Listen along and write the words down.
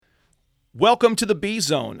Welcome to the B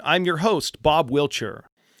Zone. I'm your host, Bob Wiltshire.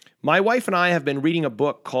 My wife and I have been reading a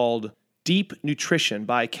book called Deep Nutrition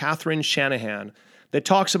by Catherine Shanahan that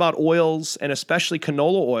talks about oils and especially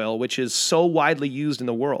canola oil, which is so widely used in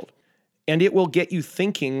the world. And it will get you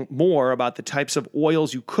thinking more about the types of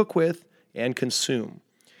oils you cook with and consume.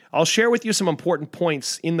 I'll share with you some important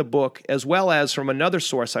points in the book, as well as from another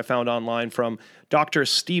source I found online from Dr.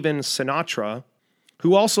 Stephen Sinatra,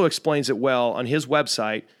 who also explains it well on his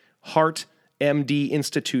website,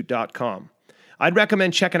 heartmdinstitute.com. I'd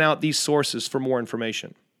recommend checking out these sources for more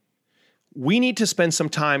information. We need to spend some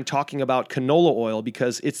time talking about canola oil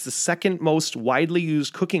because it's the second most widely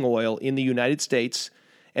used cooking oil in the United States,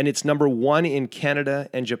 and it's number one in Canada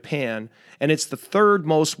and Japan, and it's the third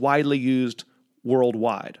most widely used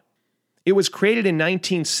worldwide. It was created in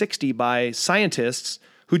 1960 by scientists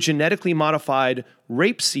who genetically modified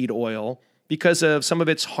rapeseed oil because of some of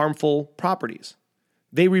its harmful properties.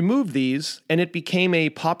 They removed these, and it became a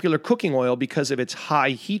popular cooking oil because of its high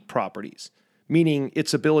heat properties, meaning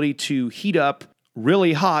its ability to heat up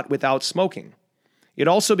really hot without smoking. It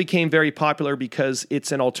also became very popular because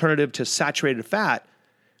it's an alternative to saturated fat,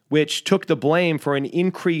 which took the blame for an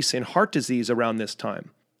increase in heart disease around this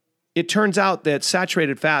time. It turns out that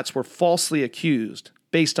saturated fats were falsely accused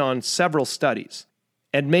based on several studies,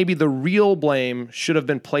 and maybe the real blame should have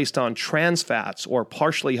been placed on trans fats or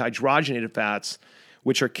partially hydrogenated fats,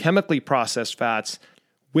 which are chemically processed fats,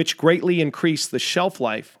 which greatly increase the shelf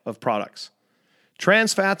life of products.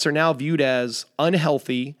 Trans fats are now viewed as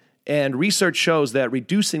unhealthy, and research shows that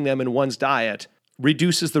reducing them in one's diet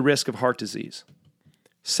reduces the risk of heart disease.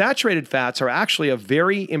 Saturated fats are actually a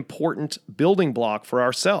very important building block for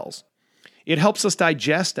our cells. It helps us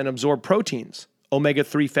digest and absorb proteins,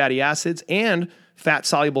 omega-3 fatty acids, and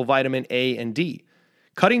fat-soluble vitamin A and D.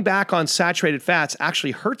 Cutting back on saturated fats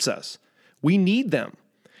actually hurts us. We need them.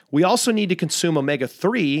 We also need to consume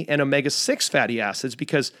omega-3 and omega-6 fatty acids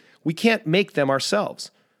because we can't make them ourselves.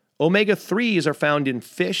 Omega-3s are found in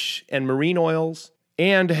fish and marine oils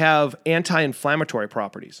and have anti-inflammatory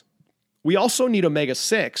properties. We also need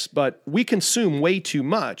omega-6, but we consume way too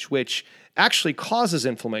much, which actually causes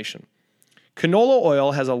inflammation. Canola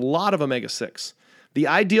oil has a lot of omega-6. The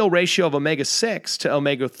ideal ratio of omega-6 to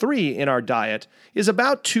omega-3 in our diet is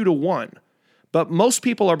about 2-to-1. But most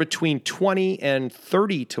people are between 20 and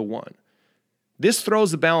 30 to 1. This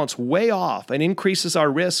throws the balance way off and increases our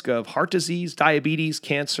risk of heart disease, diabetes,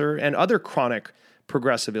 cancer, and other chronic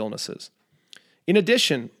progressive illnesses. In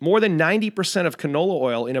addition, more than 90% of canola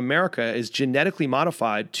oil in America is genetically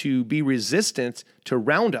modified to be resistant to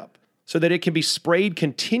Roundup so that it can be sprayed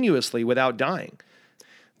continuously without dying.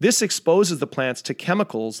 This exposes the plants to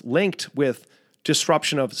chemicals linked with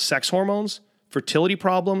disruption of sex hormones, fertility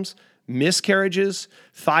problems, miscarriages,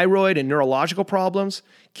 thyroid and neurological problems,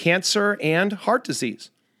 cancer, and heart disease.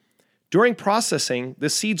 During processing, the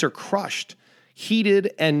seeds are crushed,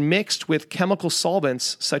 heated, and mixed with chemical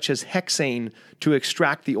solvents such as hexane to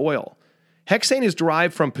extract the oil. Hexane is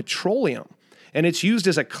derived from petroleum, and it's used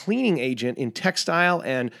as a cleaning agent in textile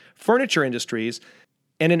and furniture industries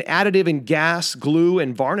and an additive in gas, glue,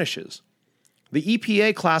 and varnishes. The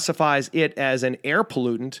EPA classifies it as an air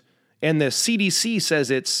pollutant, and the CDC says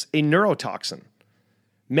it's a neurotoxin.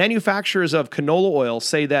 Manufacturers of canola oil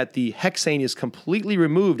say that the hexane is completely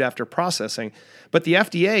removed after processing, but the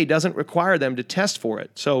FDA doesn't require them to test for it,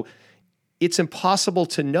 so it's impossible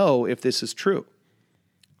to know if this is true.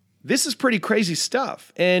 This is pretty crazy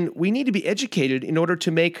stuff, and we need to be educated in order to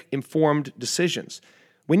make informed decisions.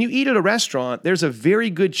 When you eat at a restaurant, there's a very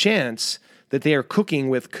good chance that they are cooking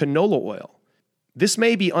with canola oil. This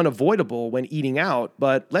may be unavoidable when eating out,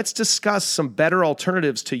 but let's discuss some better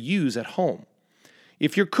alternatives to use at home.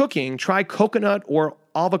 If you're cooking, try coconut or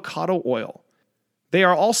avocado oil. They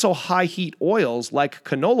are also high heat oils like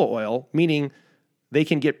canola oil, meaning they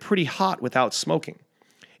can get pretty hot without smoking.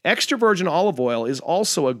 Extra virgin olive oil is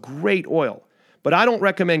also a great oil, but I don't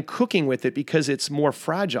recommend cooking with it because it's more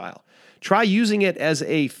fragile. Try using it as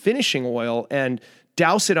a finishing oil and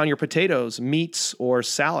douse it on your potatoes, meats, or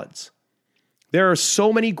salads. There are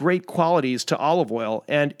so many great qualities to olive oil,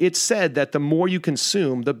 and it's said that the more you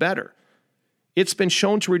consume, the better. It's been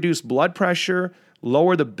shown to reduce blood pressure,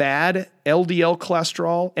 lower the bad LDL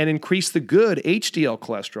cholesterol, and increase the good HDL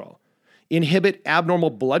cholesterol, inhibit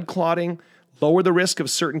abnormal blood clotting, lower the risk of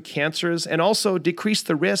certain cancers, and also decrease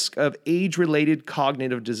the risk of age-related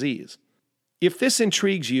cognitive disease. If this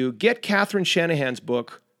intrigues you, get Catherine Shanahan's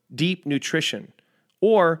book, Deep Nutrition,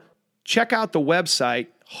 or check out the website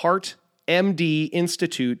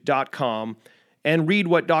heartmdinstitute.com and read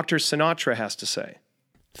what Dr. Sinatra has to say.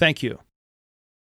 Thank you.